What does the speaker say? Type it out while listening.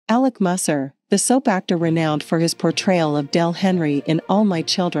Alec Musser, the soap actor renowned for his portrayal of Del Henry in All My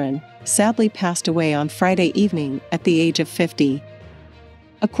Children, sadly passed away on Friday evening at the age of 50.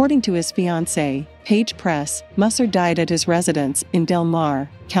 According to his fiancée, Paige Press, Musser died at his residence in Del Mar,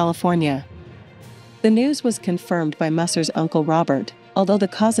 California. The news was confirmed by Musser's uncle Robert, although the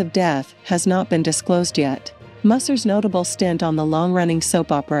cause of death has not been disclosed yet. Musser's notable stint on the long-running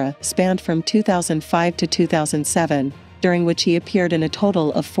soap opera spanned from 2005 to 2007, during which he appeared in a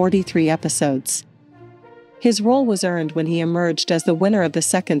total of 43 episodes. His role was earned when he emerged as the winner of the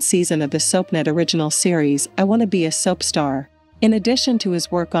second season of the SoapNet original series I Wanna Be a Soap Star. In addition to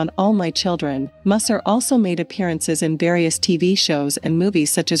his work on All My Children, Musser also made appearances in various TV shows and movies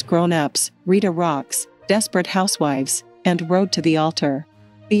such as Grown Ups, Rita Rocks, Desperate Housewives, and Road to the Altar.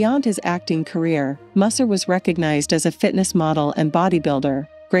 Beyond his acting career, Musser was recognized as a fitness model and bodybuilder,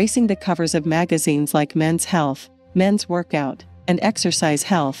 gracing the covers of magazines like Men's Health, Men's Workout, and Exercise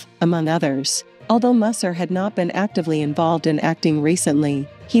Health, among others. Although Musser had not been actively involved in acting recently,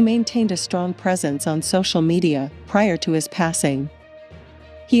 he maintained a strong presence on social media prior to his passing.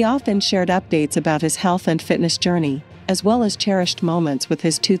 He often shared updates about his health and fitness journey, as well as cherished moments with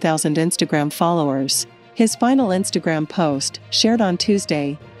his 2,000 Instagram followers. His final Instagram post, shared on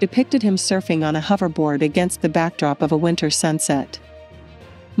Tuesday, depicted him surfing on a hoverboard against the backdrop of a winter sunset.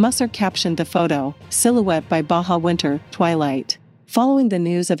 Musser captioned the photo, "Silhouette by Baja Winter, Twilight." Following the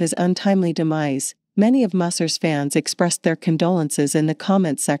news of his untimely demise, many of Musser's fans expressed their condolences in the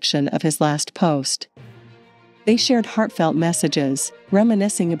comments section of his last post. They shared heartfelt messages,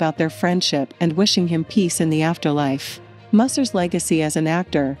 reminiscing about their friendship and wishing him peace in the afterlife. Musser's legacy as an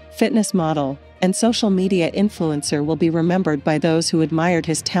actor, fitness model, and social media influencer will be remembered by those who admired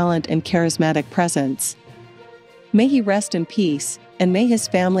his talent and charismatic presence. May he rest in peace, and may his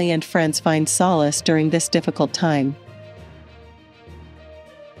family and friends find solace during this difficult time.